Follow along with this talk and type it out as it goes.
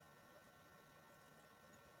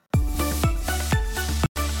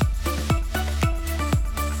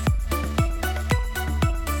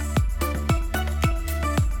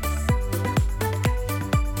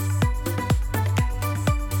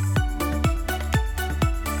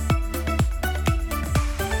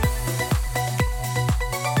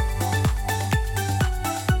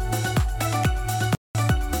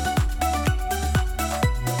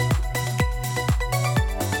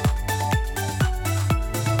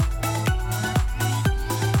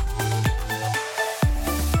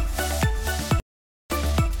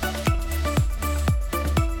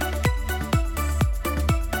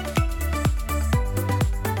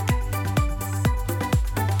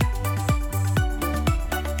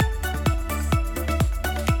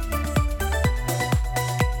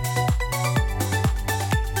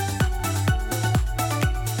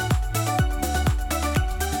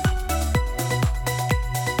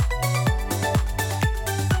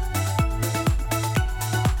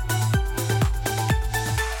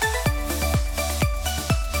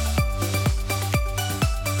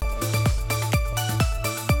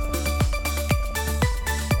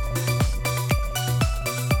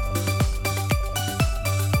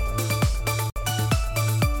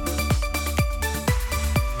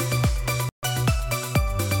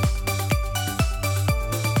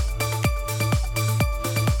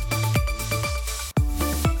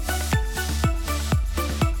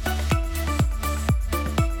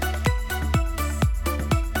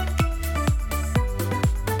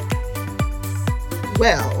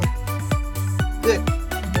Well, good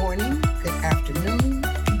morning, good afternoon,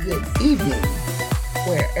 good evening,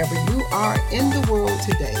 wherever you are in the world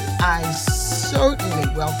today. I certainly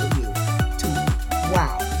welcome you to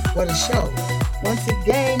Wow, What a Show. Once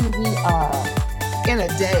again, we are in a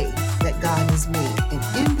day that God has made.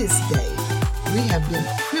 And in this day, we have been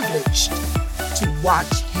privileged to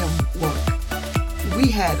watch Him work. We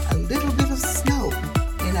had a little bit of snow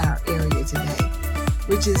in our area today,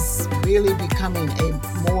 which is really becoming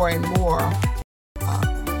a more and more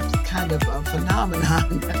kind of a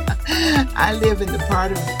phenomenon. I live in the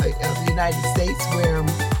part of the United States where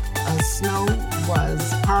snow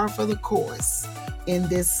was par for the course. In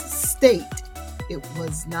this state, it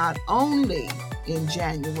was not only in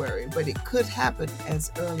January, but it could happen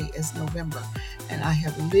as early as November. And I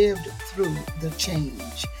have lived through the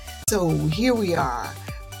change. So here we are.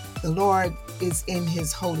 The Lord is in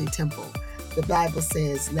His holy temple. The Bible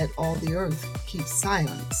says, let all the earth keep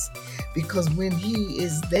silence, because when He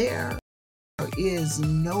is there is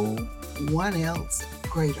no one else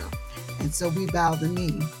greater. And so we bow the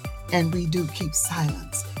knee and we do keep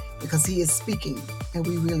silence because He is speaking, and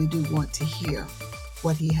we really do want to hear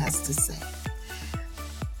what He has to say.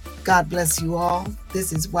 God bless you all.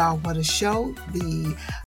 This is Wow, What a Show, the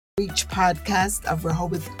Reach podcast of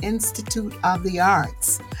Rehoboth Institute of the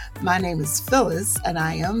Arts. My name is Phyllis, and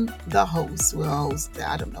I am the host. Well, host,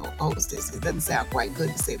 I don't know, hostess. It doesn't sound quite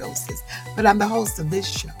good to say hostess, but I'm the host of this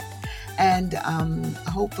show. And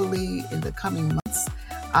hopefully in the coming months,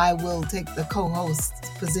 I will take the co-host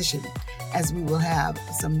position, as we will have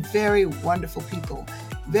some very wonderful people,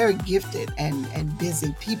 very gifted and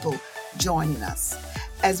busy people joining us.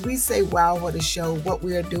 As we say, wow, what a show, what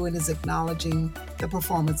we are doing is acknowledging the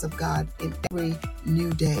performance of God in every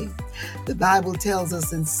new day. The Bible tells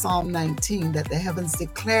us in Psalm 19 that the heavens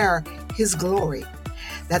declare His glory,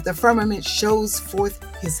 that the firmament shows forth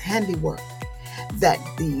His handiwork, that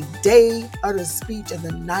the day utters speech and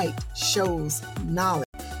the night shows knowledge.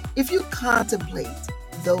 If you contemplate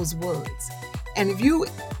those words, and if you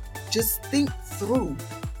just think through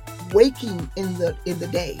waking in the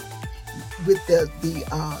day, with the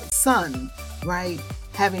sun, right,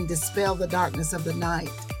 having dispelled the darkness of the night.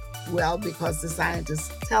 Well, because the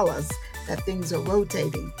scientists tell us that things are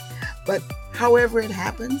rotating. But however it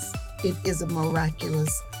happens, it is a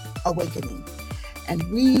miraculous awakening.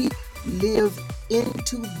 And we live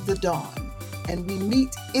into the dawn, and we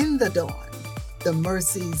meet in the dawn the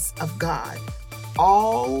mercies of God,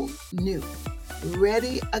 all new,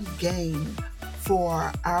 ready again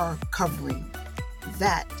for our covering.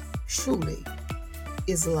 That truly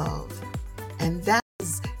is love. And that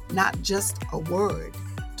is not just a word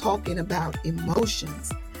talking about emotions.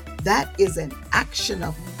 That is an action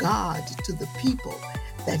of God to the people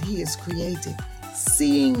that He is creating,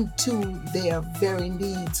 seeing to their very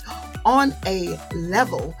needs on a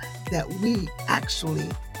level that we actually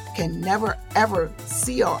can never ever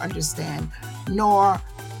see or understand, nor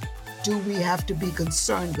do we have to be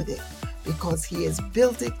concerned with it, because He has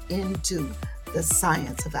built it into the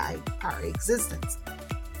science of our existence,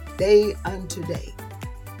 day unto day,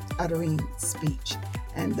 uttering speech.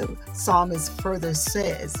 And the psalmist further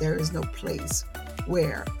says, there is no place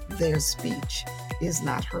where their speech is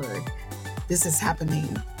not heard. This is happening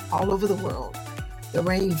all over the world. The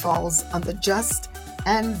rain falls on the just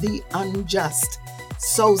and the unjust.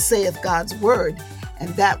 So saith God's word, and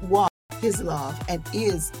that was His love and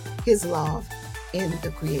is His love in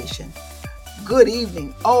the creation. Good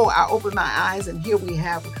evening. Oh, I opened my eyes and here we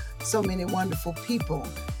have so many wonderful people.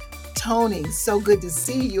 Tony, so good to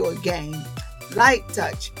see you again. Light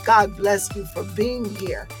Touch, God bless you for being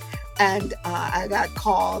here. And I got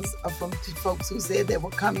calls from folks who said they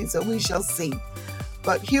were coming, so we shall see.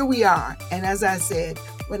 But here we are. And as I said,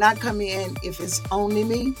 when I come in, if it's only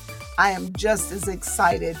me, I am just as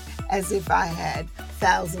excited as if I had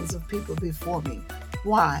thousands of people before me.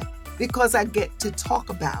 Why? Because I get to talk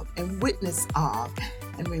about and witness of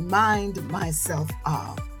and remind myself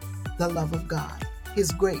of the love of God,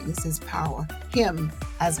 His greatness, His power, Him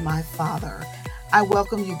as my Father. I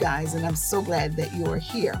welcome you guys, and I'm so glad that you are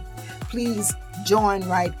here. Please join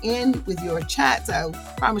right in with your chats. I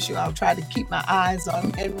promise you I'll try to keep my eyes on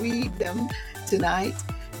them and read them tonight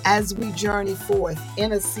as we journey forth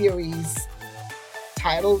in a series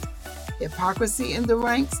titled Hypocrisy in the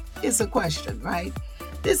Ranks. It's a question, right?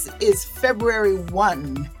 This is February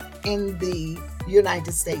 1 in the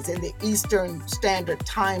United States, in the Eastern Standard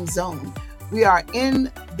Time Zone. We are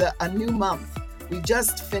in a new month. We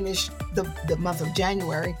just finished the month of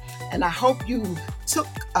January, and I hope you took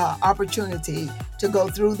opportunity to go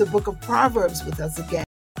through the book of Proverbs with us again.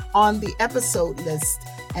 On the episode list,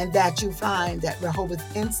 and that you find that Rehoboth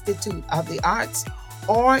Institute of the Arts,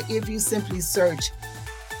 or if you simply search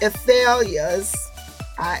Athaliah's,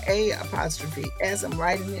 IA apostrophe S, I'm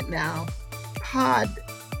writing it now,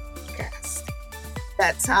 podcast.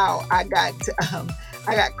 That's how I got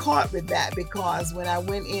caught with that, because when I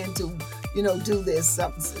went in to do this,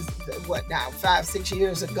 what now, 5-6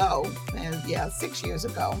 years ago, and 6 years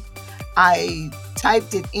ago, I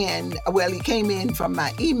typed it in. Well, it came in from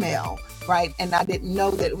my email, right? And I didn't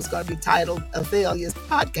know that it was going to be titled Athaliah's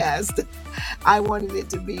Podcast. I wanted it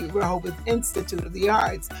to be Rehoboth Institute of the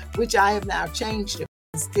Arts, which I have now changed to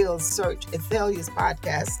still search Athaliah's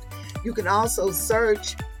Podcast. You can also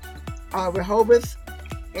search Rehoboth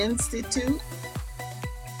Institute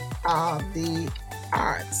of the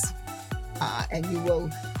Arts, and you will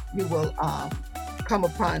come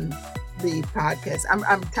upon the podcast.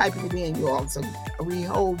 I'm typing it in, you all. So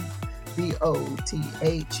Rehoboth, Rehoboth,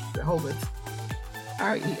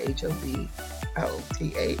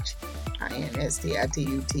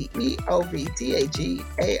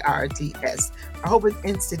 RehobothInstituteOVTHEARTS, Rehoboth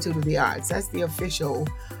Institute of the Arts. That's the official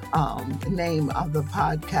name of the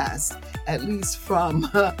podcast, at least from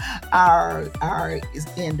our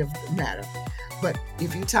end of the matter. But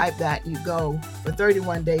if you type that, you go for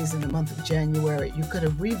 31 days in the month of January, you could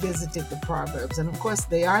have revisited the Proverbs. And of course,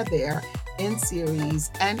 they are there in series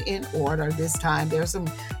and in order this time. There's a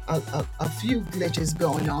few glitches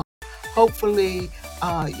going on. Hopefully,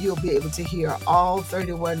 you'll be able to hear all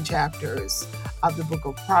 31 chapters of the book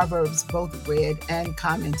of Proverbs, both read and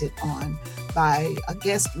commented on by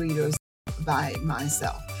guest readers, by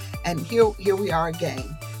myself. And here we are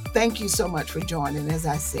again. Thank you so much for joining, as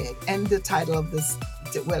I said. And the title of this,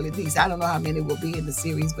 well, at least I don't know how many will be in the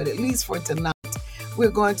series, but at least for tonight,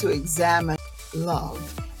 we're going to examine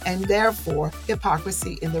love and therefore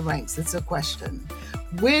hypocrisy in the ranks. It's a question.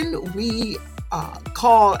 When we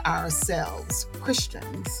call ourselves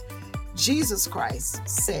Christians, Jesus Christ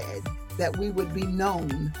said that we would be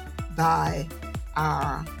known by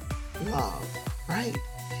our love, right?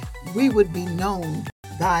 We would be known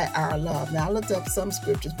by our love. Now, I looked up some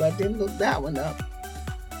scriptures, but I didn't look that one up.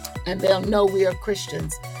 And they'll know we are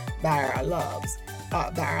Christians by our loves,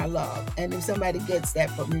 by our love. And if somebody gets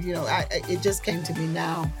that from me, it just came to me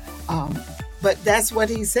now. But that's what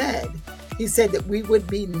he said. He said that we would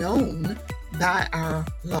be known by our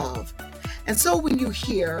love. And so when you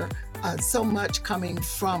hear so much coming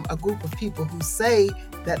from a group of people who say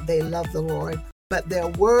that they love the Lord, but their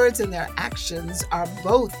words and their actions are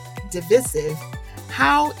both divisive,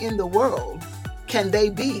 how in the world can they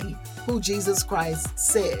be who Jesus Christ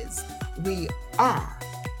says we are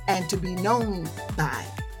and to be known by?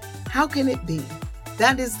 How can it be?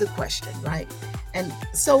 That is the question, right? And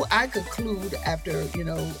so I conclude after,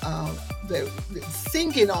 the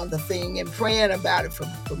thinking on the thing and praying about it for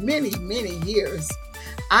many, many years.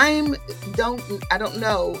 I don't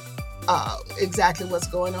know exactly what's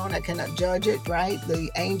going on. I cannot judge it, right? The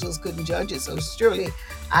angels couldn't judge it, so surely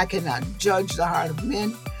I cannot judge the heart of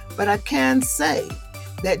men. But I can say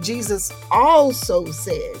that Jesus also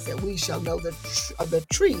says that we shall know the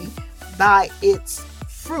tree by its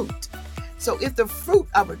fruit. So if the fruit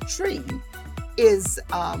of a tree is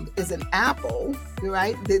an apple,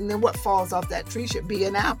 right? Then what falls off that tree should be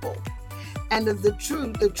an apple. And if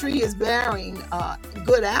the tree is bearing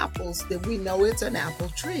good apples, then we know it's an apple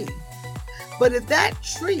tree. But if that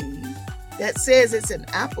tree that says it's an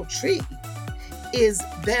apple tree is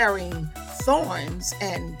bearing thorns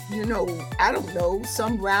and, I don't know,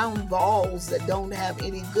 some round balls that don't have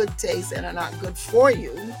any good taste and are not good for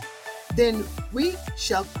you, then we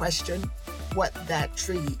shall question what that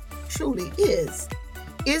tree truly is.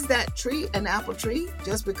 Is that tree an apple tree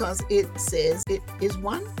just because it says it is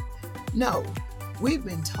one? No, we've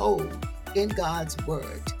been told in God's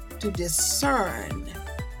word to discern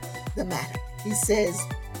the matter. He says,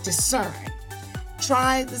 discern.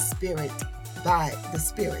 Try the spirit by the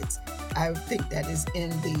spirits. I think that is in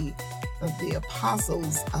the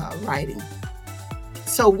apostles' writing.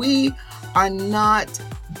 So we are not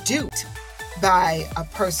duped by a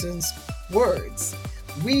person's words.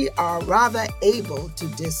 We are rather able to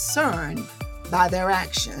discern by their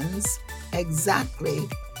actions exactly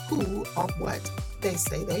who or what they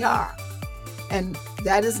say they are. And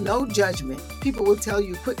that is no judgment. People will tell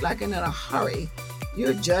you quick, like in a hurry,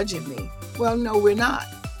 you're judging me. Well, no, we're not.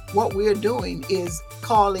 What we're doing is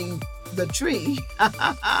calling the tree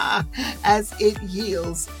as it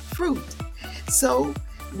yields fruit. So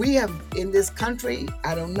we have in this country,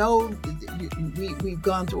 I don't know, we've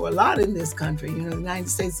gone through a lot in this country. The United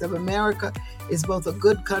States of America is both a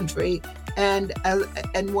good country and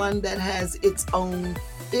one that has its own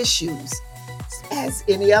issues. as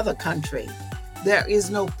any other country. There is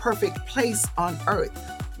no perfect place on earth.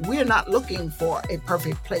 We're not looking for a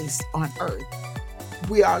perfect place on earth.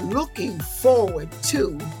 We are looking forward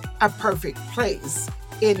to a perfect place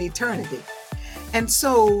in eternity. And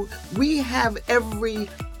so we have every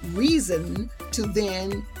reason to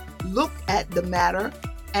then look at the matter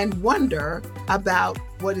and wonder about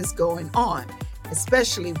what is going on,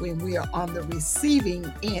 especially when we are on the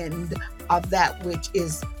receiving end of that which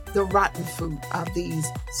is the rotten fruit of these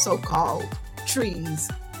so-called trees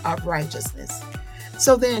of righteousness.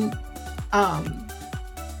 So then,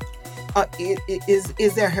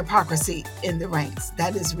 is there hypocrisy in the ranks?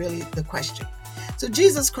 That is really the question. So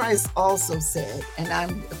Jesus Christ also said, and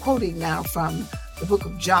I'm quoting now from the book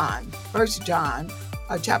of John, 1 John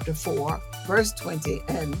chapter 4, verse 20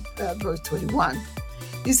 and verse 21.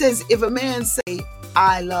 He says, if a man say,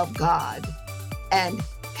 I love God, and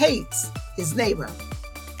hates his neighbor,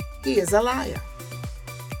 he is a liar.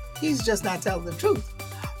 He's just not telling the truth.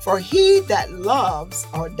 For he that loves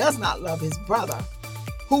or does not love his brother,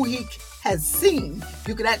 who he has seen,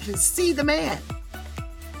 you can actually see the man.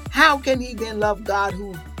 How can he then love God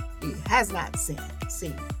who he has not seen?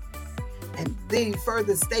 And then he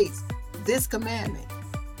further states, this commandment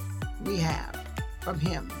we have from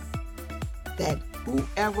him, that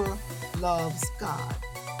whoever loves God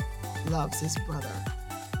loves his brother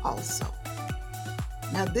also.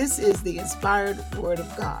 Now this is the inspired word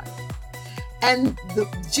of God. And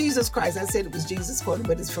Jesus Christ, I said it was Jesus quoted,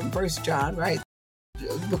 but it's from 1 John, right?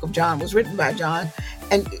 The book of John was written by John.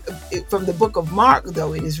 And from the book of Mark,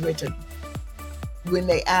 though, it is written, when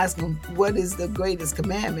they ask him, what is the greatest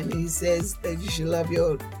commandment? He says that you should love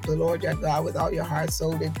the Lord your God with all your heart,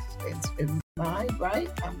 soul, and mind, right?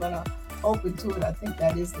 I'm going to open to it. I think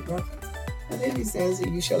that is the reference. And then he says that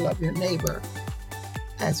you shall love your neighbor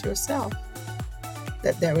as yourself,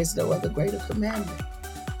 that there is no other greater commandment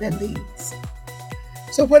than these.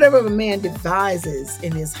 So whatever a man devises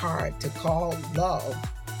in his heart to call love,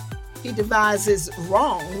 he devises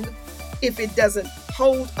wrong if it doesn't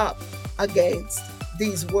hold up against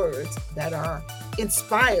these words that are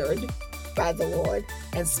inspired by the Lord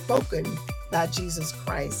and spoken by Jesus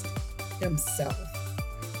Christ himself.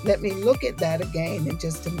 Let me look at that again, and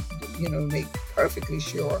just to make perfectly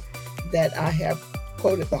sure that I have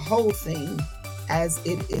quoted the whole thing as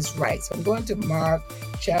it is right. So I'm going to Mark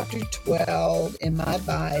chapter 12 in my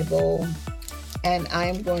Bible, and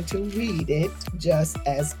I'm going to read it just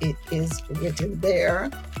as it is written there.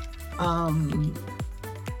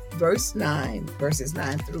 Verses 9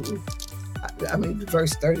 through,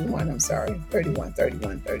 verse 31, I'm sorry, 31. Let me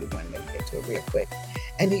get to it real quick.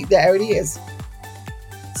 And there it is.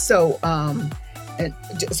 So, I'm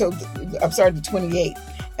sorry, the 28.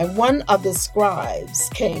 And one of the scribes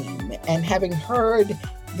came, and having heard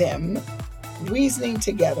them reasoning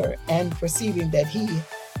together, and perceiving that he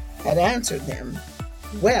had answered them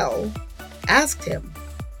well, asked him,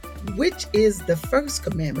 which is the first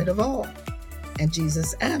commandment of all? And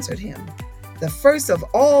Jesus answered him, the first of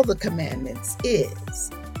all the commandments is,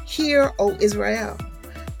 hear, O Israel,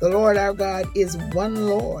 the Lord our God is one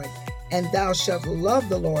Lord, and thou shalt love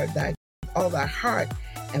the Lord thy God with all thy heart,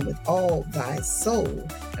 and with all thy soul,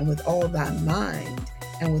 and with all thy mind,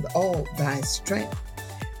 and with all thy strength.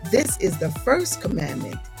 This is the first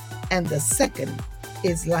commandment, and the second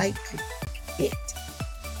is like it.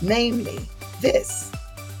 Namely, this,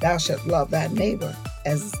 thou shalt love thy neighbor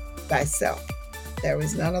as thyself. There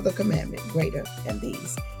is none other commandment greater than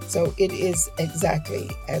these. So it is exactly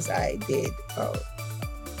as I did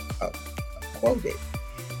quote it.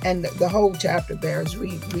 And the whole chapter bears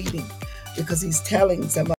reading, because he's telling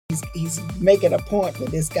somebody, he's making a point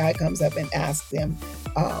when this guy comes up and asks them,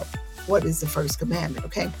 what is the first commandment?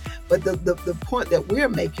 Okay. But the point that we're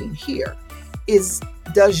making here is,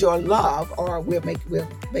 does your love, or we're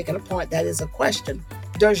making a point that is a question,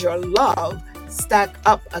 does your love stack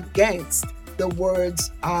up against the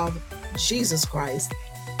words of Jesus Christ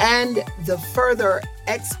and the further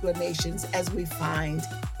explanations as we find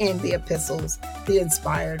in the epistles, the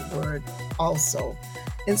inspired word also?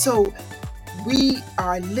 And so we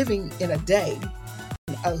are living in a day,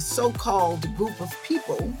 a so-called group of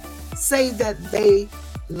people say that they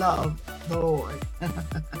love the Lord.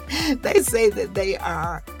 They say that they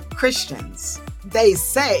are Christians. They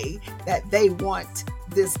say that they want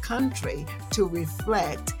this country to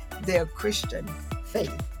reflect their Christian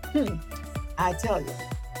faith. I tell you,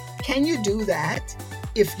 can you do that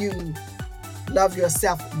if you love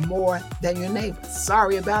yourself more than your neighbor?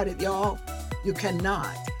 Sorry about it, y'all. You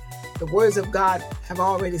cannot. The words of God have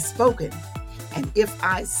already spoken. And if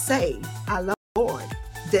I say I love the Lord,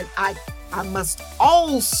 then I must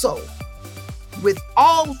also with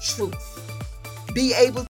all truth, be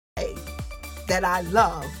able to say that I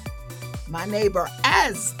love my neighbor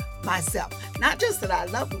as myself. Not just that I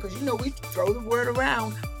love them, because we throw the word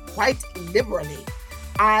around quite liberally.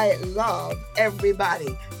 I love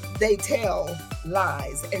everybody. They tell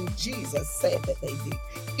lies, and Jesus said that they do.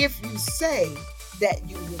 If you say that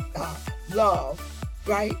you love,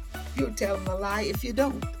 right, you're telling a lie if you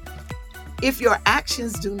don't. If your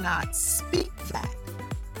actions do not speak that,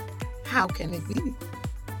 how can it be?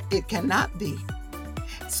 It cannot be.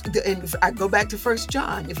 And if I go back to 1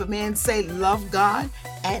 John, if a man say love God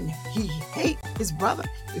and he hate his brother,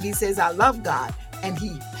 if he says I love God and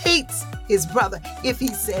he hates his brother, if he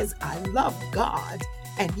says I love God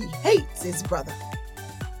and he hates his brother,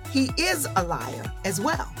 he is a liar as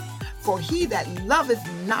well. For he that loveth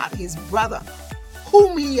not his brother,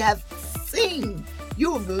 whom he hath seen,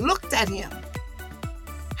 you have looked at him.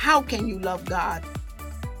 How can you love God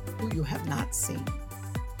who you have not seen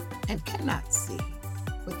and cannot see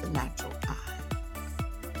with the natural eye?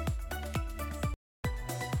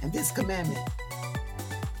 And this commandment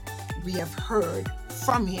we have heard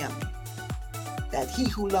from him, that he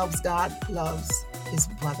who loves God loves his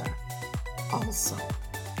brother also.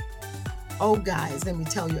 Oh guys, let me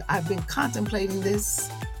tell you, I've been contemplating this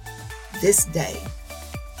day.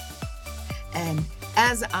 And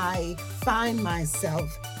as I find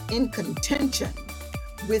myself in contention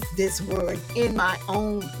with this word in my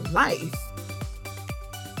own life,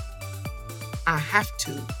 I have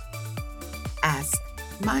to ask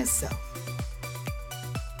myself,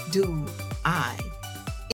 do I,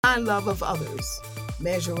 in my love of others,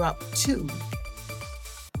 measure up to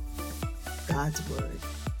God's word?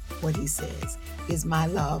 What he says, is my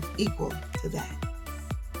love equal to that?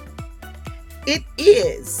 It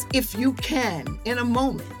is, if you can, in a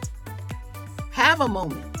moment, have a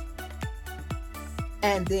moment,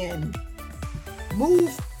 and then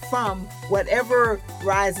move from whatever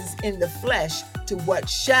rises in the flesh to what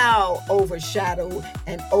shall overshadow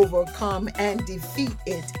and overcome and defeat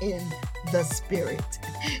it in the spirit.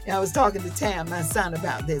 And I was talking to Tam, my son,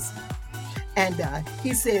 about this. And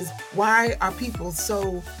he says, why are people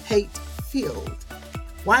so hate-filled?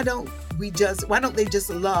 Why don't they just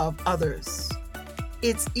love others?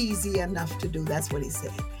 It's easy enough to do. That's what he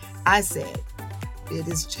said. I said, it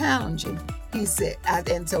is challenging. He said,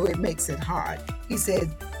 and so it makes it hard. He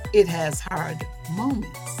said, it has hard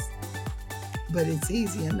moments, but it's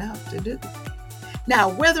easy enough to do. Now,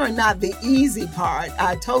 whether or not the easy part,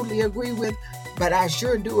 I totally agree with, but I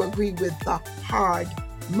sure do agree with the hard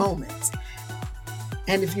moments.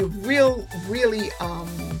 And if you're really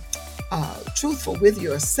truthful with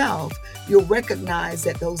yourself, you'll recognize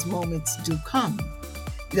that those moments do come.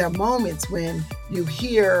 There are moments when you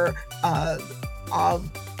hear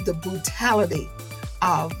of the brutality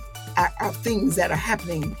of things that are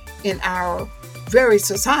happening in our very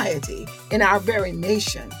society, in our very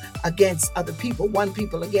nation, against other people, one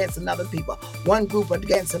people against another people, one group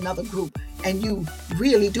against another group, and you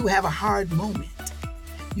really do have a hard moment.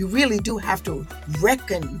 You really do have to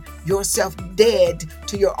reckon yourself dead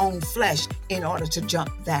to your own flesh in order to jump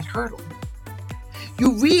that hurdle.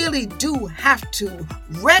 You really do have to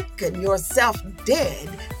reckon yourself dead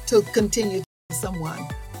to continue to be someone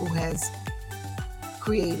who has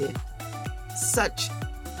created such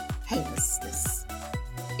heinousness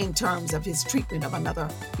in terms of his treatment of another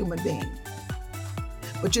human being.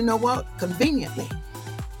 But you know what? Conveniently,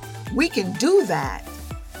 we can do that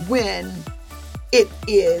when it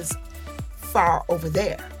is far over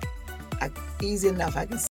there. Easy enough, I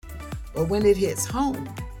can see. But when it hits home,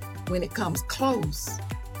 when it comes close,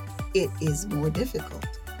 it is more difficult.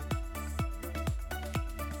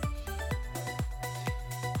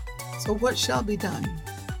 So what shall be done?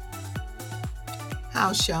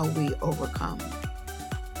 How shall we overcome?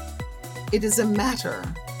 It is a matter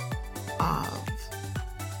of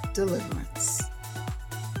deliverance,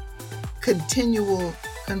 continual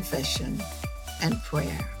confession, and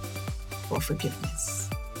prayer for forgiveness.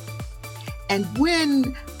 And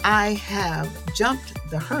when I have jumped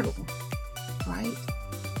the hurdle, right,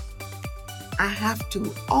 I have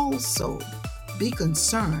to also be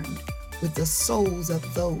concerned with the souls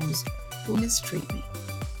of those who mistreat me.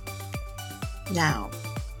 Now,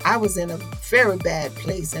 I was in a very bad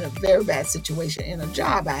place, in a very bad situation, in a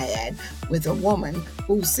job I had with a woman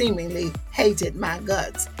who seemingly hated my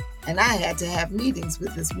guts. And I had to have meetings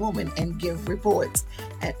with this woman and give reports.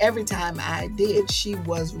 And every time I did, she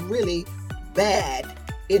was really bad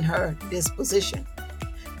in her disposition.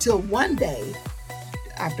 Till one day,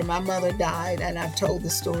 after my mother died, and I've told the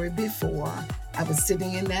story before, I was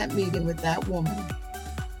sitting in that meeting with that woman.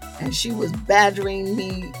 and she was badgering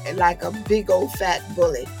me like a big old fat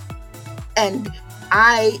bully. And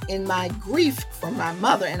I, in my grief from my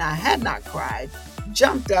mother, and I had not cried,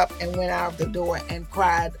 jumped up and went out the door and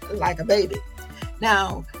cried like a baby.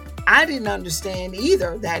 Now, I didn't understand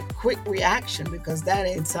either that quick reaction, because that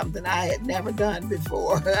ain't something I had never done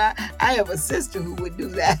before. I have a sister who would do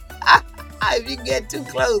that. If you get too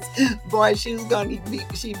close, boy, she'd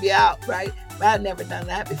be out, right? But I'd never done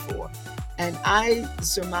that before. And I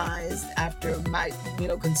surmised, after my,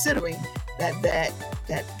 considering that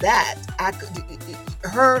I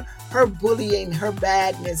could, her bullying, her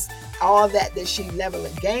badness, all that she leveled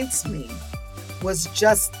against me was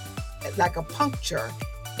just like a puncture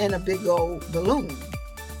in a big old balloon.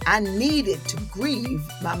 I needed to grieve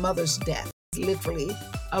my mother's death, literally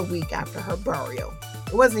a week after her burial.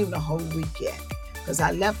 It wasn't even a whole week yet, because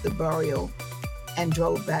I left the burial and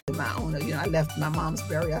drove back to my own. I left my mom's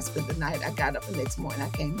burial. I spent the night. I got up the next morning. I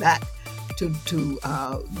came back to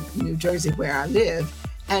New Jersey, where I live,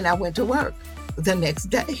 and I went to work the next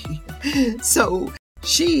day. So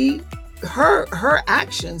her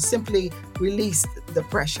actions simply released the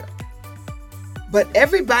pressure. But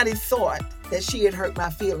everybody thought that she had hurt my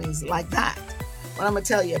feelings like that. But I'm going to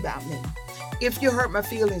tell you about me. If you hurt my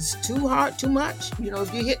feelings too hard, too much,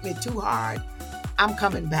 if you hit me too hard, I'm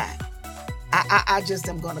coming back. I just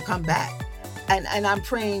am going to come back. And I'm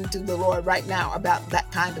praying to the Lord right now about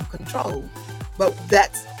that kind of control. But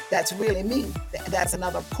that's really me. That's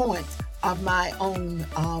another point of my own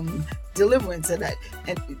deliverance of that.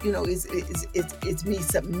 And it's me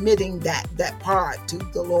submitting that part to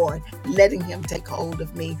the Lord, letting him take hold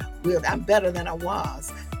of me. I'm better than I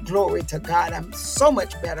was. Glory to God. I'm so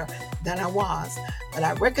much better than I was. But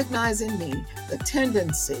I recognize in me the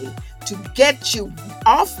tendency to get you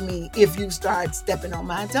off me if you start stepping on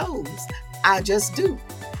my toes. I just do.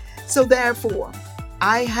 So therefore,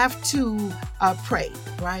 I have to pray,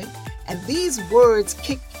 right? And these words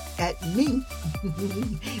kick at me.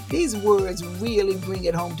 These words really bring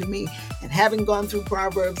it home to me. And having gone through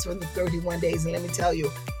Proverbs for the 31 days, and let me tell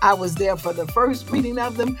you, I was there for the first reading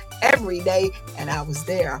of them every day, and I was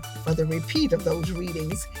there for the repeat of those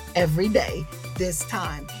readings every day this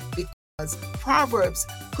time, because Proverbs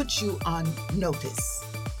puts you on notice.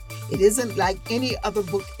 It isn't like any other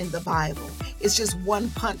book in the Bible. It's just one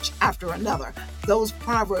punch after another. Those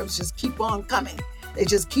Proverbs just keep on coming. They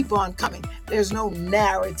just keep on coming. There's no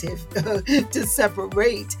narrative to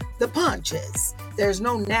separate the punches. There's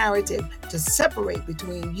no narrative to separate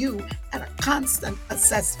between you and a constant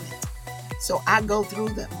assessment. So I go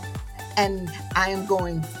through them, and I am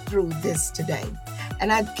going through this today.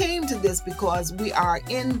 And I came to this because we are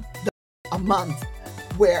in a month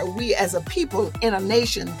where we, as a people in a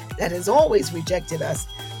nation that has always rejected us,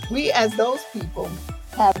 we as those people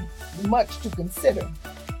have much to consider.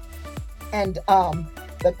 And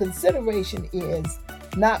the consideration is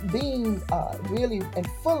not being really and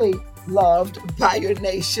fully loved by your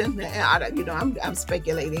nation. I'm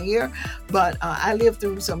speculating here, but I lived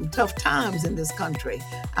through some tough times in this country.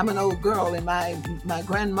 I'm an old girl, and my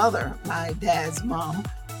grandmother, my dad's mom,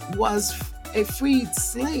 was a freed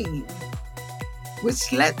slave,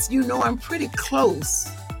 which lets you know I'm pretty close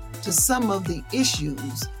to some of the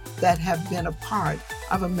issues that have been a part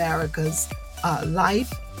of America's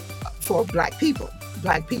life for Black people.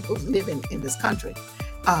 Black people living in this country.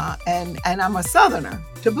 And I'm a Southerner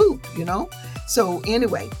to boot, So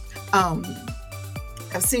anyway, I've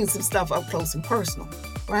seen some stuff up close and personal,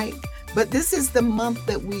 right? But this is the month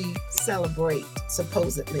that we celebrate,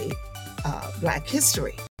 supposedly, Black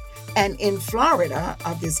history. And in Florida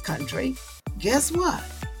of this country, guess what?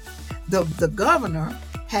 The governor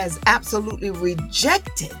has absolutely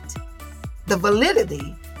rejected the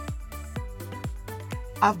validity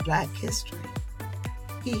of Black history.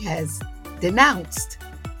 He has denounced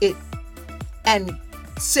it and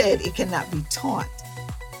said it cannot be taught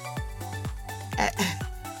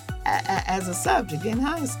as a subject in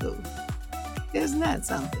high school. Isn't that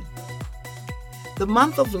something? The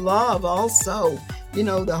month of love also,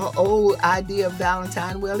 the whole idea of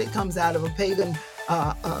Valentine, well, it comes out of a pagan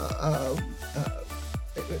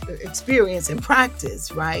experience and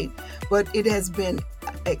practice, right? But it has been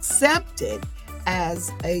accepted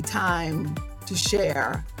as a time to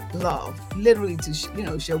share love, literally to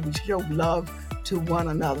show love to one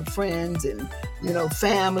another, friends and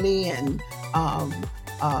family and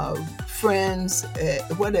friends,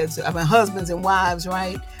 husbands and wives,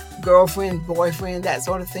 right? Girlfriend, boyfriend, that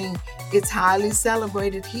sort of thing. It's highly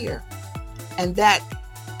celebrated here, and that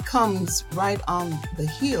comes right on the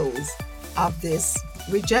heels of this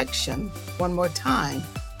rejection, one more time,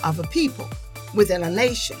 of a people within a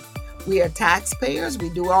nation We are taxpayers. We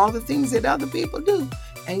do all the things that other people do.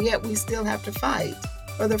 And yet we still have to fight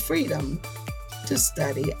for the freedom to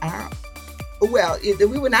study we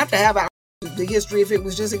wouldn't have to have the history if it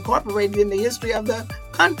was just incorporated in the history of the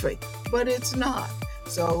country, but it's not.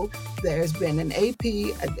 So there's been an AP,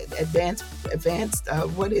 advanced,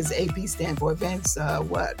 what is AP stand for? Advanced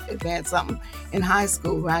something in high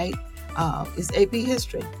school, right? It's AP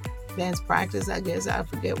history. Advanced practice, I guess. I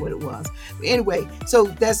forget what it was. But anyway, so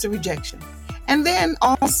that's the rejection. And then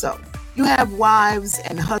also, you have wives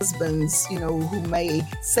and husbands, who may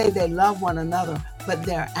say they love one another, but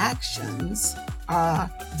their actions are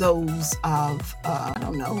those of, I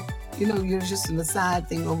don't know, you're just an aside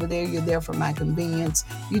thing over there. You're there for my convenience.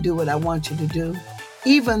 You do what I want you to do.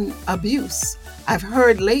 Even abuse. I've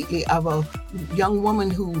heard lately of a young woman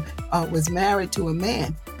who was married to a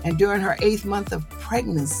man, and during her 8th month of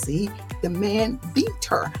pregnancy, the man beat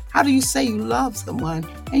her. How do you say you love someone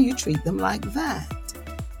and you treat them like that?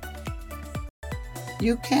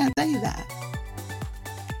 You can't say that.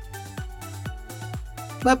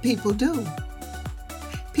 But people do.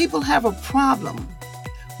 People have a problem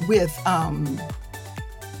with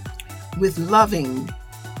loving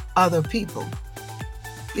other people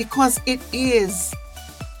because it's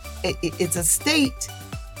a state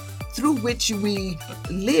through which we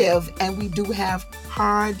live, and we do have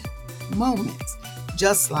hard moments,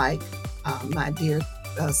 just like my dear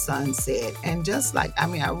son said, and just like, I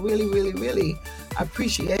really, really, really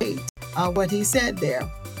appreciate what he said there,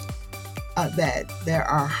 that there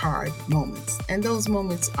are hard moments, and those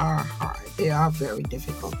moments are hard. They are very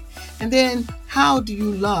difficult. And then how do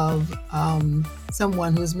you love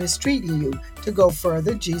someone who's mistreating you? To go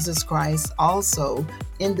further, Jesus Christ also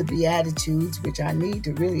in the Beatitudes, which I need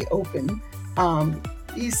to really open,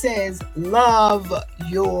 he says, love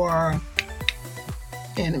your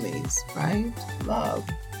enemies, right? Love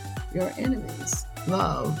your enemies.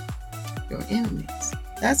 Love your enemies.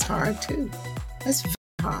 That's hard too. That's very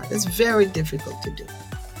hard. That's very difficult to do.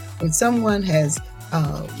 When someone has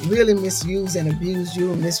really misused and abused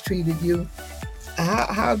you and mistreated you,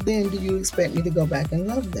 how then do you expect me to go back and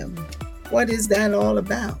love them? What is that all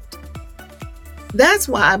about? That's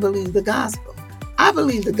why I believe the gospel. I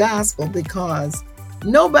believe the gospel because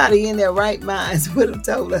nobody in their right minds would have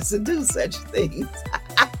told us to do such things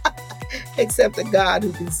except a God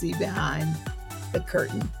who can see behind the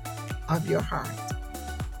curtain of your heart.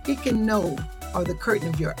 He can know, or the curtain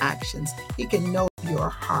of your actions. He can know your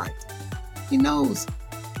heart. He knows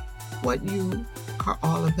what you are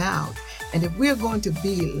all about. And if we're going to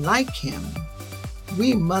be like him,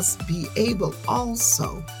 we must be able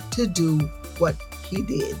also to do what he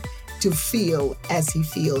did, to feel as he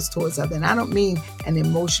feels towards others. And I don't mean an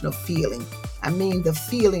emotional feeling. I mean the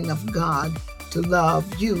feeling of God to love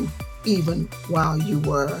you even while you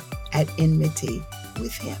were at enmity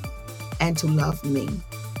with him, and to love me.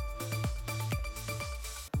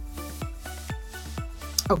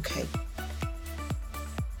 Okay.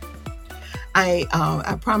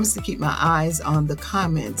 I promised to keep my eyes on the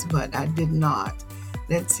comments, but I did not.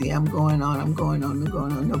 Let's see, I'm going on.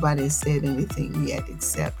 Nobody has said anything yet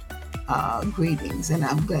except greetings, and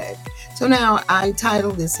I'm glad. So now I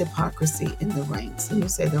titled this Hypocrisy in the Ranks. And you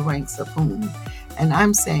say the ranks of whom? And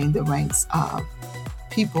I'm saying the ranks of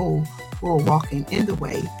people who are walking in the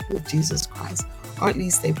way with Jesus Christ, or at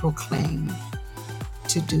least they proclaim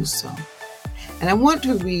to do so. And I want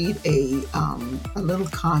to read a little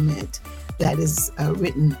comment that is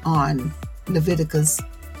written on Leviticus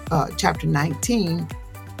chapter 19,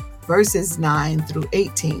 verses 9 through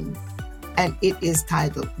 18. And it is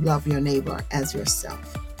titled, Love Your Neighbor as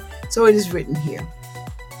Yourself. So it is written here.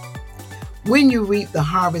 When you reap the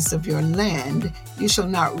harvest of your land, you shall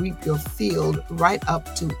not reap your field right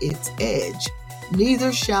up to its edge,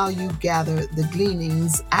 neither shall you gather the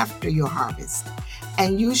gleanings after your harvest.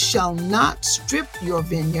 And you shall not strip your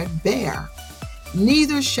vineyard bare,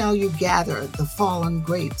 neither shall you gather the fallen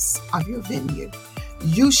grapes of your vineyard.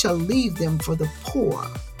 You shall leave them for the poor,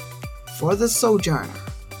 for the sojourner.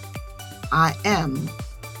 I am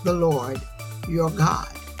the Lord your God.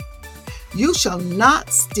 You shall not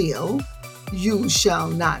steal, you shall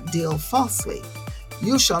not deal falsely,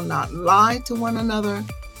 you shall not lie to one another,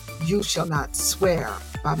 you shall not swear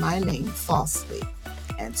by my name falsely,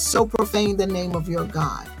 and so profane the name of your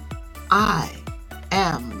God. I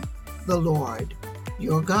am the Lord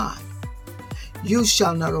your God. You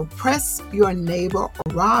shall not oppress your neighbor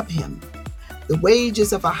or rob him. The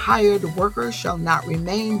wages of a hired worker shall not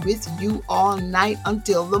remain with you all night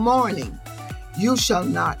until the morning. You shall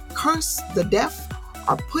not curse the deaf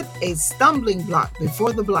or put a stumbling block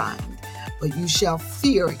before the blind, but you shall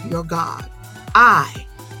fear your God. I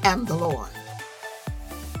am the Lord.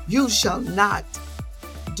 You shall not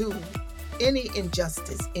do any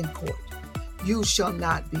injustice in court. You shall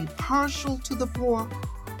not be partial to the poor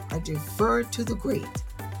or defer to the great,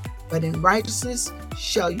 but in righteousness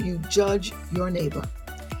shall you judge your neighbor.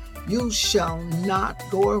 You shall not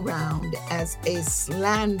go around as a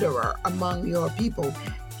slanderer among your people,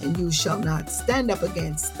 and you shall not stand up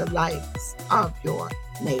against the lives of your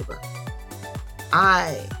neighbor.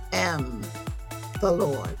 I am the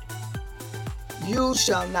Lord. You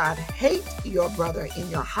shall not hate your brother in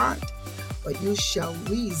your heart, but you shall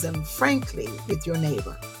reason frankly with your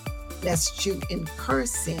neighbor, lest you incur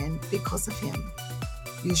sin because of him.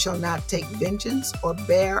 You shall not take vengeance or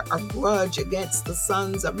bear a grudge against the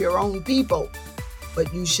sons of your own people,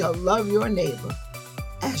 but you shall love your neighbor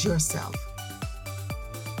as yourself.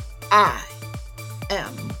 I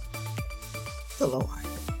am the Lord.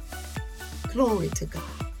 Glory to God.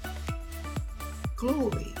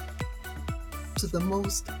 Glory to the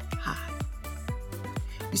Most High.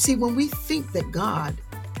 You see, when we think that God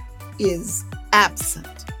is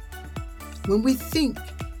absent, when we think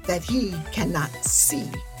that he cannot see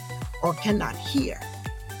or cannot hear,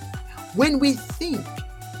 when we think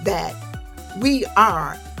that we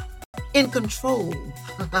are in control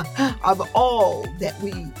of all that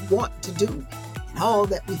we want to do and all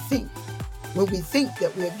that we think, when we think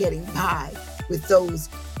that we're getting by with those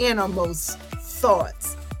innermost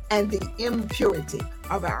thoughts and the impurity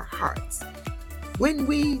of our hearts, when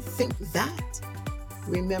we think that,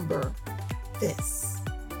 remember this: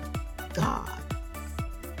 God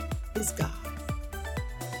is God.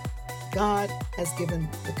 God has given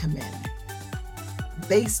the commandment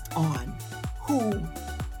based on who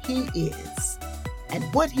he is and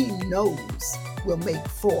what he knows will make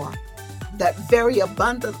for that very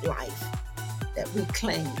abundant life that we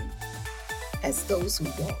claim as those who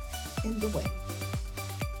walk in the way.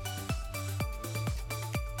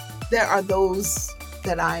 There are those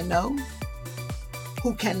that I know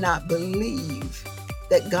who cannot believe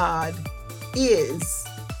that God is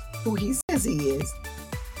who he says he is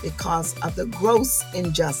because of the gross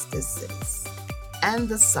injustices and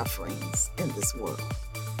the sufferings in this world.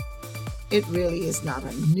 It really is not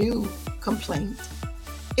a new complaint.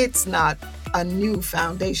 It's not a new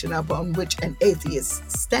foundation upon which an atheist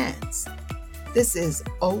stands. This is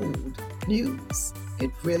old news.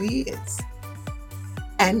 It really is.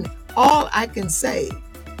 And all I can say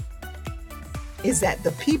is that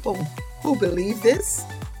the people who believe this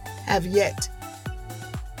have yet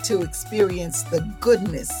to experience the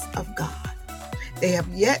goodness of God. They have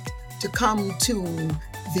yet to come to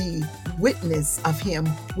the witness of him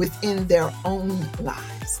within their own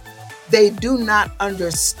lives. They do not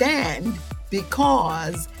understand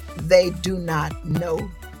because they do not know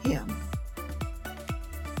him.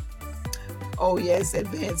 Oh yes,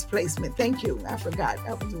 advanced placement. Thank you. I forgot.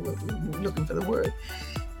 I was looking for the word.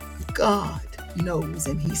 God knows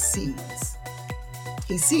and he sees.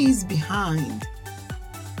 He sees behind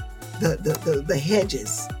the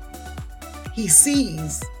hedges. He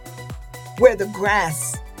sees where the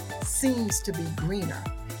grass seems to be greener.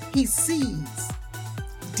 He sees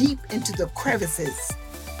deep into the crevices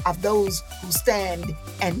of those who stand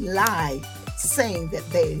and lie, saying that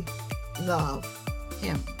they love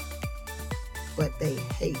him, but they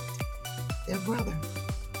hate their brother.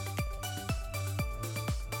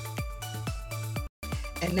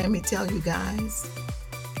 And let me tell you guys,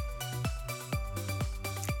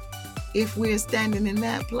 if we're standing in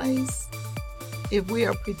that place, if we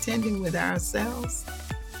are pretending with ourselves,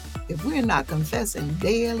 if we're not confessing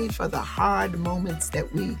daily for the hard moments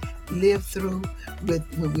that we live through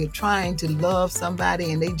when we're trying to love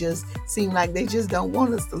somebody and they just seem like they just don't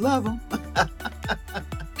want us to love them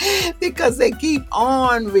because they keep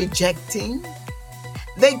on rejecting,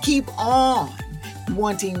 they keep on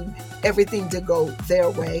wanting everything to go their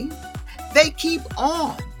way, they keep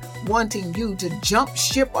on wanting you to jump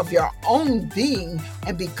ship of your own being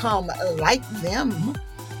and become like them,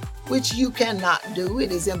 which you cannot do.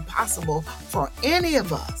 It is impossible for any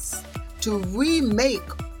of us to remake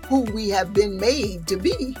who we have been made to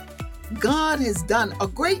be. God has done a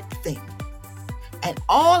great thing, and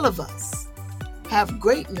all of us have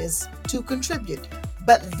greatness to contribute,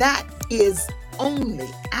 but that is only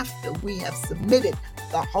after we have submitted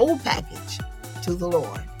the whole package to the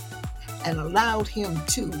Lord and allowed him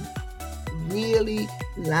to really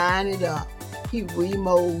line it up. He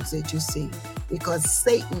remolds it, you see, because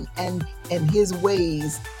Satan and his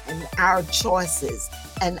ways and our choices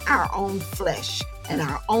and our own flesh and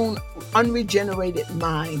our own unregenerated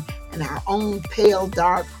mind and our own pale,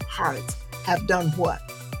 dark hearts have done what?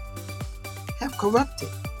 Have corrupted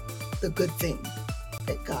the good thing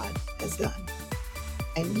that God has done.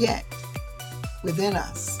 And yet, within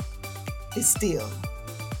us is still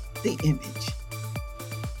the image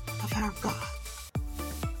of our God.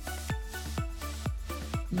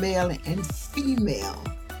 Male and female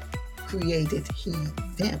created he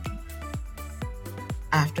them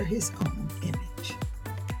after his own image.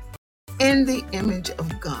 In the image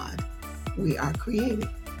of God, we are created.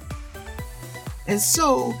 And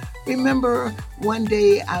so, remember one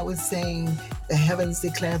day I was saying, the heavens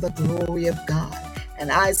declare the glory of God.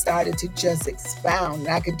 And I started to just expound.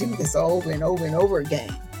 I could do this over and over and over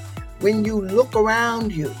again. When you look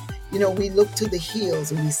around you, we look to the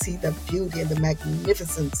hills and we see the beauty and the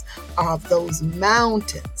magnificence of those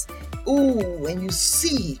mountains. Ooh, and you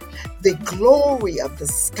see the glory of the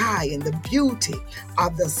sky and the beauty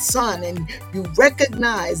of the sun, and you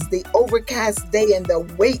recognize the overcast day and the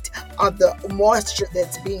weight of the moisture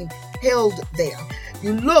that's being held there.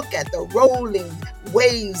 You look at the rolling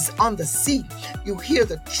waves on the sea. You hear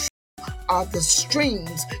the of the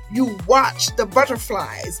streams, you watch the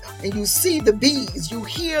butterflies and you see the bees, you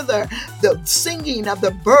hear the singing of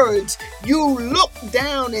the birds, you look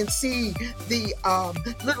down and see the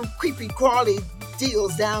little creepy crawly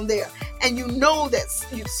deals down there, and you know that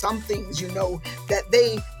some things that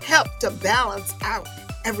they help to balance out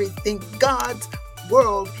everything. God's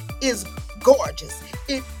world is gorgeous.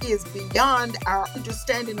 It is beyond our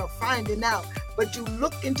understanding or finding out. But you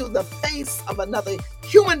look into the face of another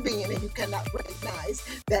human being and you cannot recognize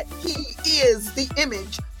that he is the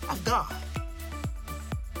image of God.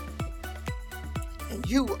 And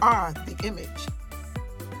you are the image,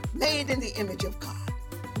 made in the image of God.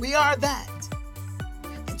 We are that.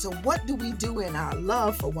 And so what do we do in our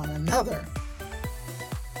love for one another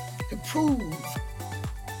to prove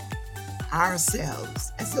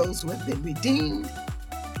ourselves as those who have been redeemed,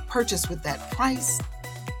 purchased with that price,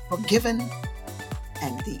 forgiven,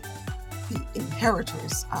 and the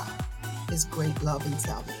inheritors of his great love and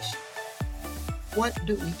salvation? What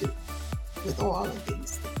do we do with all of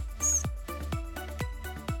these things?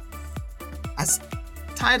 I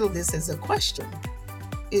titled this as a question.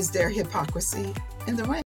 Is there hypocrisy in the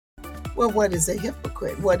rank? Well, what is a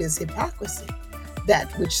hypocrite? What is hypocrisy?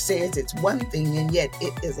 That which says it's one thing and yet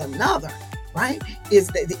it is another, right? Is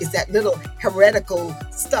that little heretical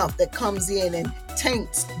stuff that comes in and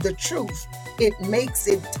taints the truth. It makes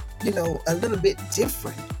it, a little bit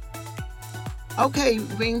different. Okay,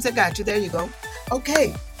 Reams, I got you. There you go.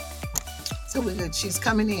 Okay. So we're good. She's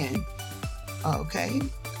coming in. Okay.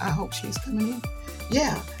 I hope she's coming in.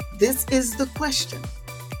 Yeah. This is the question.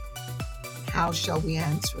 How shall we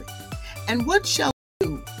answer it? And what shall we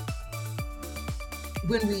do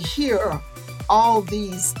when we hear all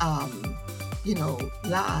these,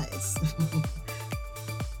 lies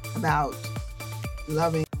about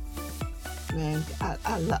loving? Man,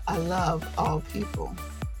 I love all people.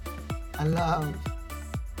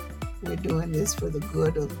 We're doing this for the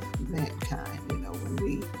good of mankind. When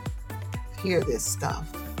we hear this stuff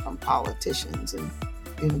from politicians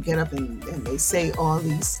and get up and they say all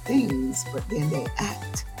these things, but then they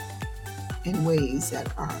act in ways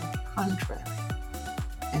that are contrary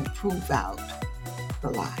and prove out the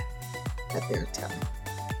lie that they're telling.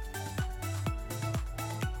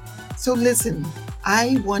 So listen,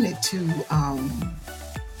 I wanted to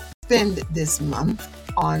spend this month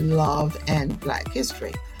on love and Black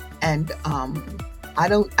history. And I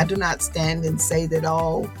do not stand and say that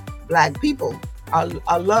all Black people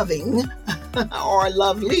are loving or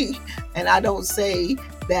lovely. And I don't say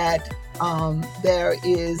that there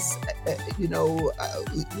is,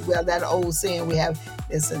 that old saying we have,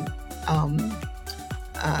 listen,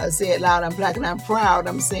 say it loud, I'm Black and I'm proud.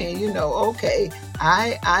 I'm saying, okay,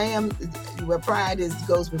 I am, where pride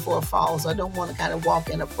goes before a fall. So I don't want to kind of walk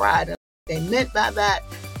in a pride. And what they meant by that,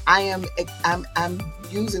 I'm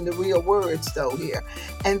using the real words though here.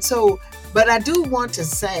 And so, but I do want to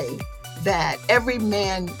say that every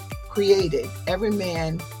man created, every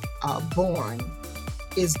man born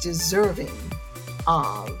is deserving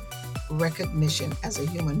of recognition as a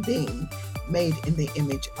human being made in the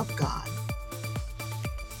image of God.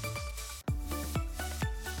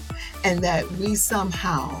 And that we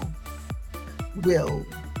somehow will,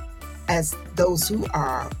 as those who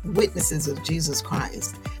are witnesses of Jesus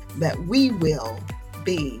Christ, that we will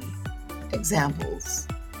be examples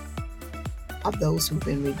of those who've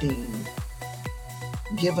been redeemed,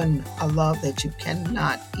 given a love that you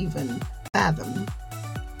cannot even fathom,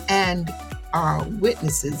 and are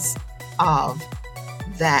witnesses of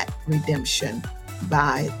that redemption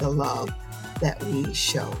by the love that we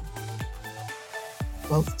show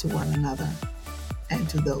both to one another and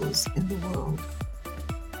to those in the world.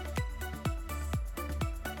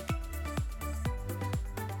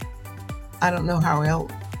 I don't know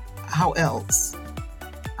how else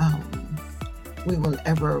um, we will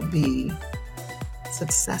ever be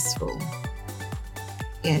successful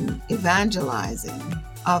in evangelizing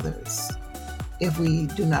others if we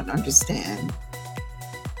do not understand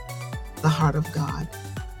the heart of God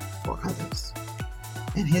for others.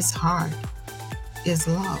 And his heart is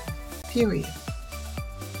love, period.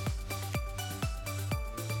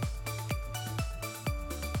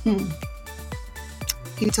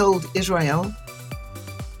 He told Israel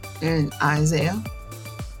in Isaiah,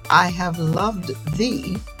 I have loved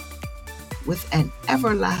thee with an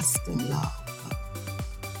everlasting love,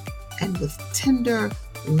 and with tender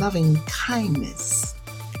loving kindness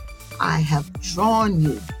I have drawn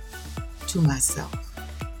you to myself.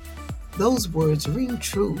 Those words ring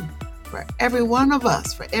true for every one of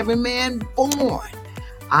us, for every man born.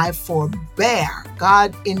 I forbear.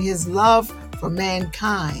 God, in his love for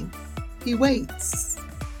mankind, he waits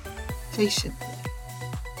patiently,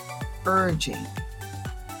 urging,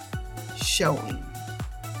 showing,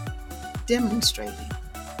 demonstrating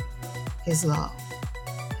his love.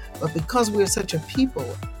 But because we're such a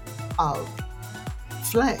people of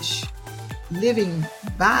flesh, living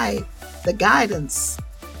by the guidance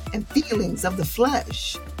and feelings of the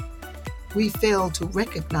flesh, we fail to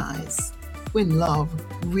recognize when love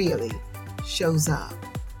really shows up.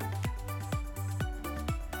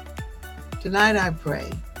 Tonight I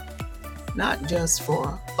pray, not just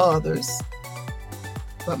for others,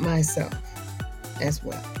 but myself as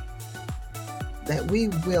well, that we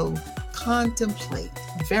will contemplate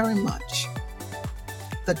very much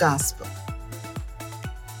the gospel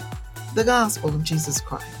of Jesus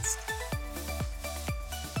Christ,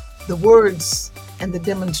 the words and the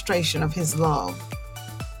demonstration of his love,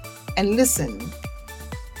 and listen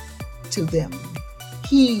to them,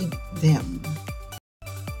 heed them,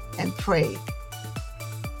 and pray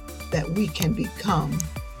that we can become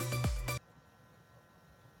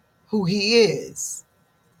who he is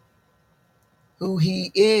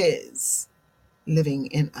living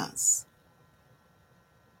in us.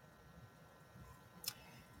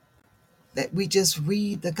 That we just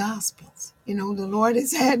read the Gospels. The Lord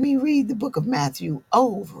has had me read the book of Matthew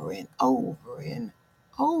over and over and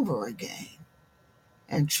over again.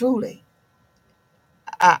 And truly,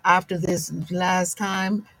 after this last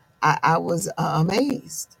time, I was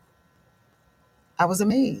amazed. I was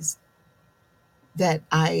amazed that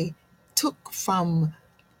I took from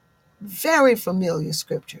very familiar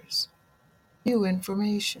scriptures new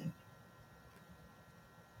information.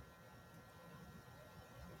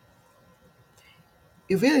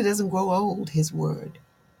 It really doesn't grow old, his word.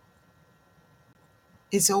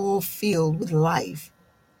 It's all filled with life.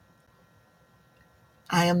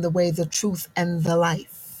 I am the way, the truth, and the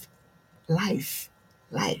life. Life.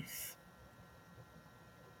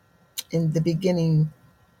 In the beginning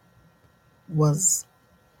was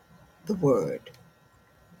the Word,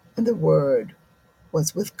 and the Word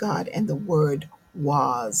was with God, and the Word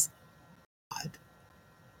was God.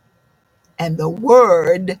 And the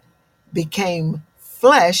Word became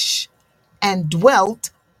flesh and dwelt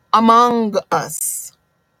among us.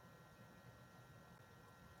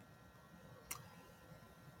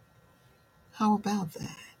 How about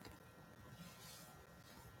that?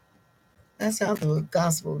 That's how the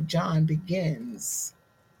Gospel of John begins.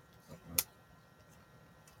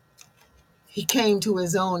 He came to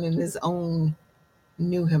his own, and his own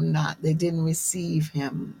knew him not. They didn't receive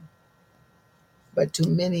him. But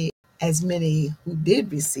to as many who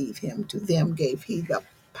did receive him, to them gave he the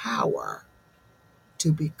power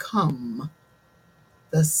to become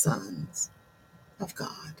the sons of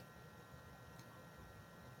God.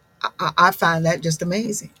 I find that just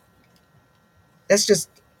amazing. That's just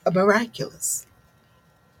miraculous.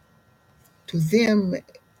 To them,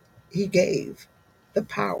 he gave the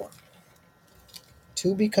power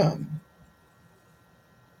to become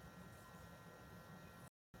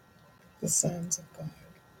the sons of God.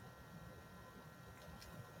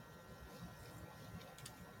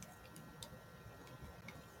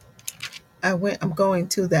 I'm going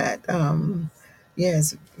to that.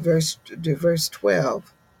 Yes, verse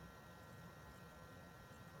 12,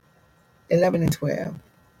 11 and 12.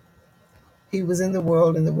 He was in the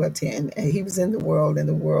world, and he was in the world, and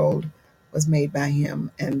the world was made by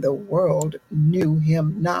him, and the world knew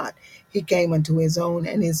him not. He came unto his own,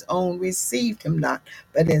 and his own received him not.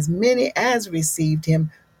 But as many as received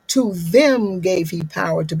him, to them gave he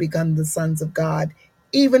power to become the sons of God,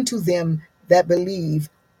 even to them that believe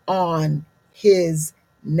on his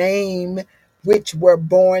name, which were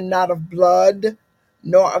born not of blood,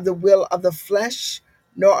 nor of the will of the flesh,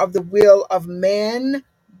 nor of the will of man,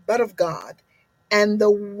 but of God. And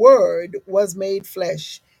the Word was made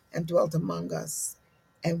flesh and dwelt among us,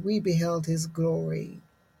 and we beheld his glory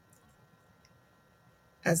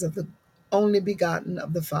as of the only begotten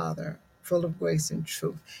of the Father, full of grace and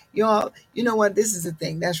truth. Y'all, you know what? This is the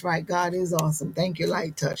thing. That's right. God is awesome. Thank you,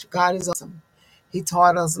 Light Touch. God is awesome. He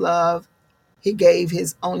taught us love. He gave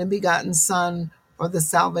his only begotten Son for the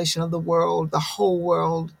salvation of the world, the whole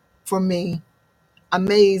world, for me.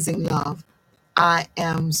 Amazing love. I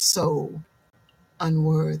am so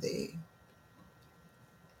unworthy.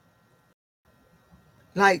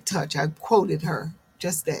 Light Touch, I quoted her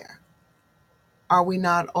just there. Are we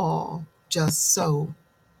not all just so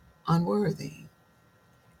unworthy?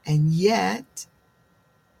 And yet,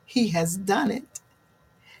 he has done it.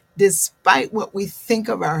 Despite what we think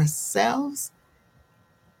of ourselves,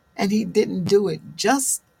 and he didn't do it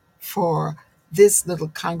just for this little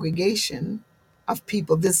congregation of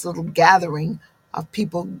people, this little gathering of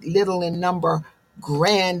people, little in number,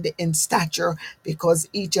 grand in stature, because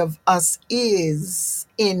each of us is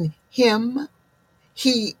in him,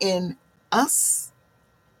 he in us,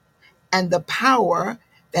 and the power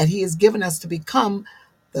that he has given us to become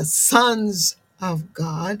the sons of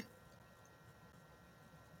God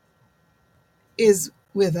is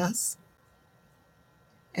with us.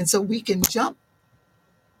 And so we can jump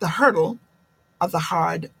the hurdle of the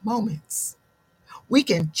hard moments. We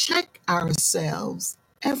can check ourselves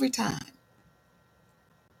every time,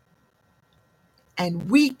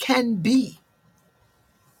 and we can be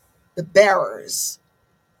the bearers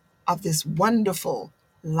of this wonderful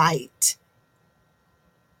light,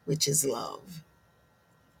 which is love.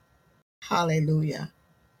 Hallelujah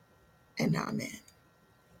and amen.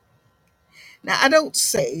 Now, I don't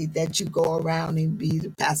say that you go around and be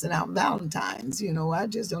passing out Valentines. I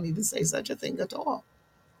just don't even say such a thing at all.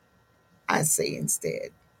 I say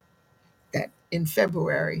instead that in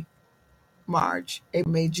February, March,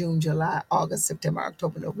 April, May, June, July, August, September,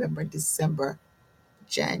 October, November, December,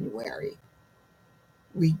 January,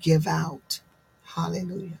 we give out,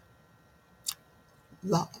 hallelujah,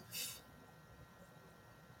 love.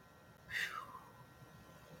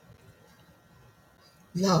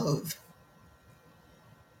 Love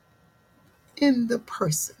in the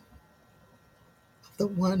person of the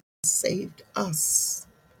one who saved us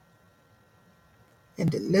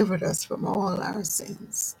and delivered us from all our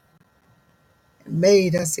sins and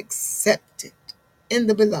made us accepted in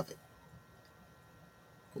the beloved,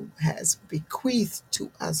 who has bequeathed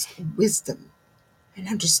to us wisdom and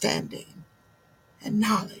understanding and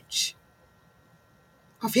knowledge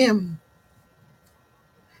of him,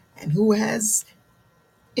 and who has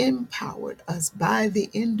empowered us by the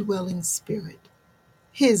indwelling spirit,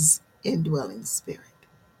 his indwelling spirit,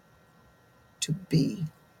 to be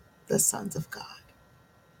the sons of God.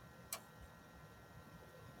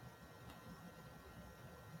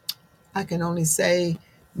 I can only say,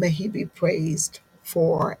 may he be praised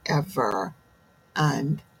forever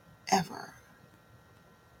and ever.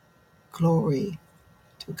 Glory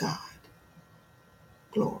to God.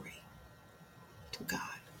 Glory to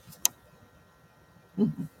God.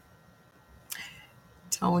 Mhm.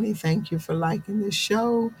 Tony, thank you for liking the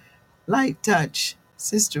show. Light Touch,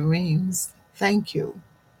 Sister Reams, thank you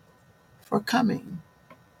for coming.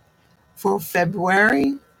 For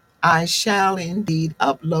February, I shall indeed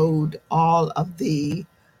upload all of the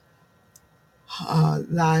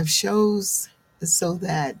live shows so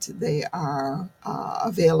that they are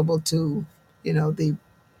available to, the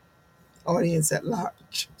audience at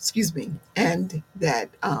large. Excuse me, and that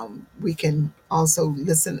we can also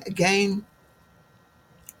listen again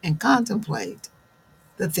and contemplate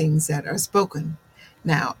the things that are spoken.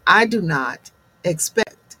 Now, I do not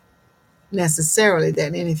expect necessarily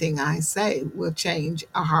that anything I say will change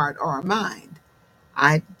a heart or a mind.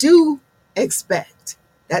 I do expect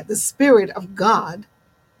that the Spirit of God,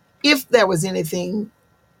 if there was anything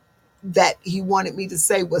that he wanted me to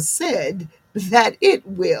say was said, that it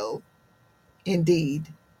will indeed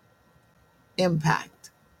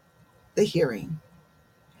impact the hearing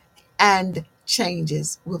and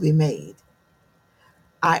changes will be made.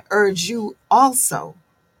 I urge you also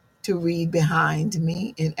to read behind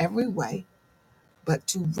me in every way, but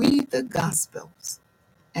to read the Gospels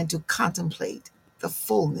and to contemplate the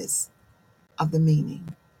fullness of the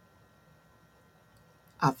meaning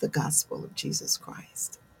of the gospel of Jesus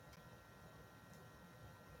Christ.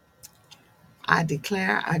 I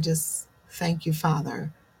declare, I just thank you,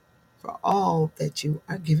 Father, for all that you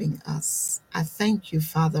are giving us. I thank you,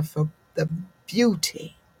 Father, for the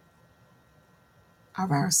beauty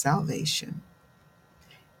of our salvation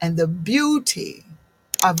and the beauty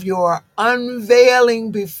of your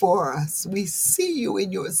unveiling before us. We see you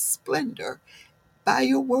in your splendor by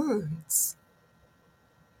your words.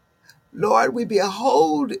 Lord, we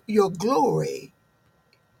behold your glory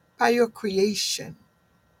by your creation.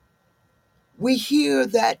 We hear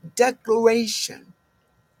that declaration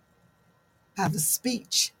by the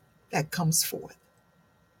speech that comes forth.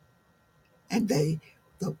 And the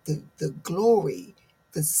glory,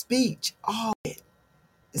 the speech, all of it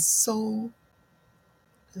is so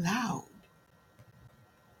loud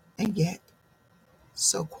and yet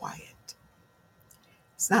so quiet.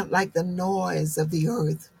 It's not like the noise of the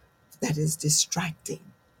earth that is distracting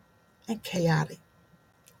and chaotic,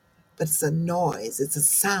 but it's a noise, it's a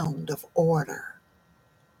sound of order,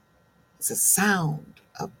 it's a sound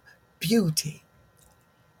of beauty,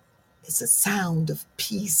 it's a sound of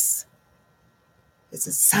peace, it's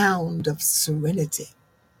a sound of serenity,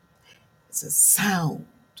 it's a sound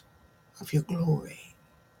of your glory.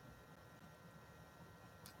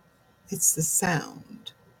 It's the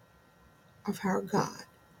sound of our God.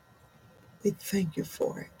 We thank you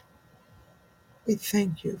for it. We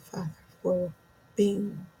thank you, Father, for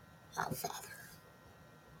being our Father.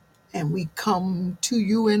 And we come to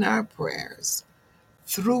you in our prayers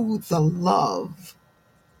through the love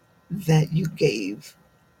that you gave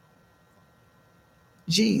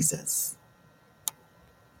Jesus,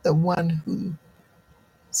 the one who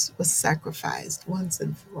was sacrificed once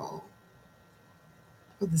and for all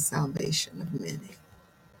for the salvation of many.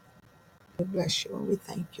 We bless you and we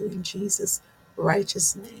thank you in Jesus'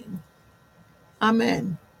 righteous name.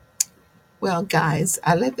 Amen. Well, guys,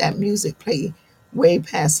 I let that music play way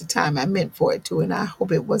past the time I meant for it to, and I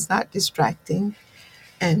hope it was not distracting.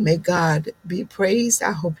 And may God be praised.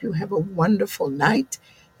 I hope you have a wonderful night,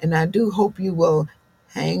 and I do hope you will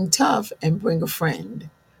hang tough and bring a friend.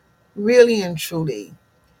 Really and truly,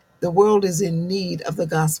 the world is in need of the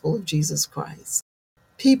gospel of Jesus Christ.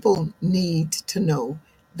 People need to know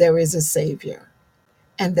there is a Savior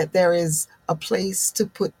and that there is a place to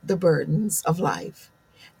put the burdens of life.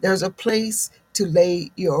 There's a place to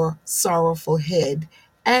lay your sorrowful head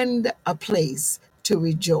and a place to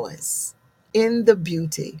rejoice in the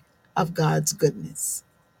beauty of God's goodness.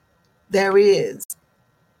 There is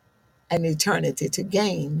an eternity to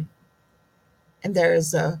gain, and there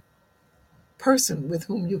is a person with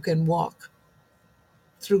whom you can walk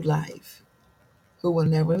through life who will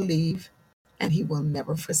never leave and he will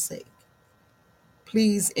never forsake.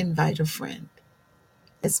 Please invite a friend,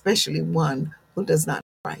 especially one who does not know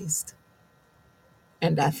Christ.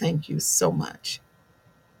 And I thank you so much.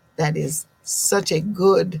 That is such a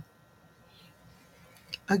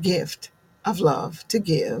gift of love to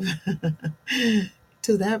give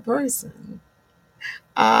to that person.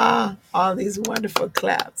 All these wonderful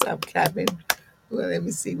claps. I'm clapping. Well, let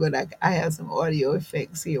me see what I have some audio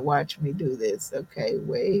effects here. Watch me do this. Okay,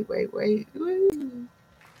 wait. Woo.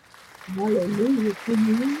 Hallelujah. Can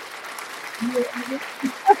you hear?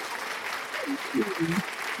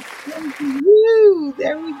 Thank you.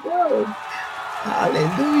 There we go.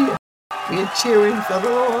 Hallelujah. We are cheering for the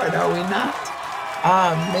Lord, are we not?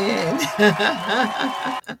 Amen.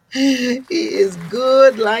 He is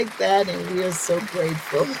good like that, and we are so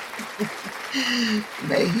grateful.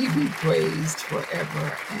 May he be praised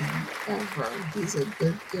forever and ever. He's a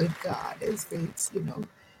good God. As things,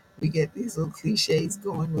 we get these little cliches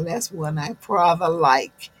going. Well, that's one I rather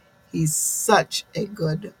like. He's such a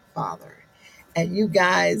good Father. And you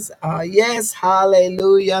guys, yes,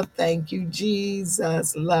 hallelujah. Thank you,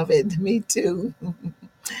 Jesus. Love it. Me too.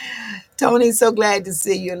 Tony, so glad to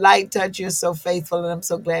see you. Light Touch, you're so faithful, and I'm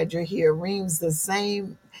so glad you're here. Reem's the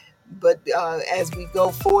same. But as we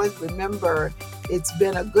go forth, remember, it's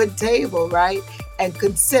been a good table, right? And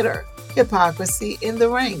consider hypocrisy in the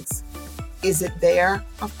ranks. Is it there?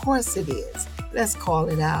 Of course it is. Let's call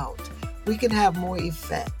it out. We can have more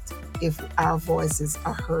effect if our voices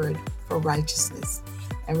are heard for righteousness.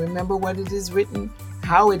 And remember what it is written,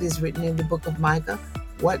 how it is written in the book of Micah.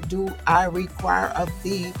 What do I require of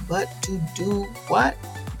thee but to do what?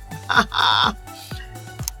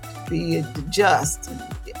 Be just,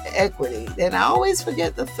 equity. And I always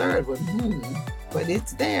forget the third one. But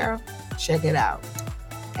it's there. Check it out.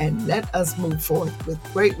 And let us move forth with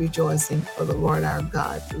great rejoicing, for the Lord our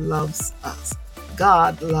God loves us.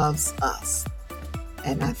 God loves us.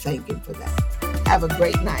 And I thank him for that. Have a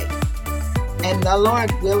great night. And the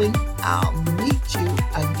Lord willing, I'll meet you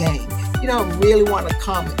again. You know, I really want to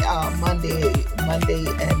come Monday and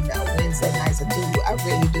Wednesday nights. I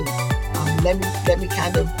really do. Let me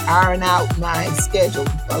kind of iron out my schedule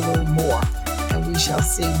a little more, and we shall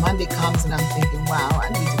see. Monday comes, and I'm thinking, wow, I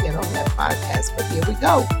need to get on that podcast. But here we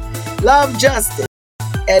go. Love, justice,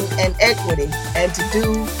 and equity, and to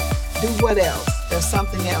do what else? There's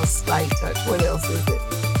something else, light touch. What else is it?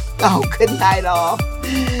 Oh, good night, all.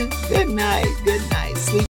 Good night. Good night.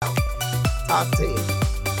 Sleep well. Talk to you.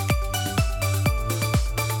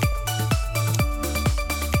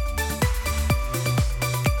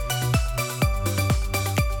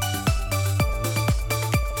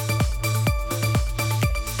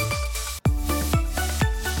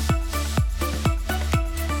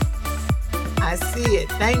 I see it.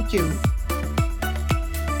 Thank you.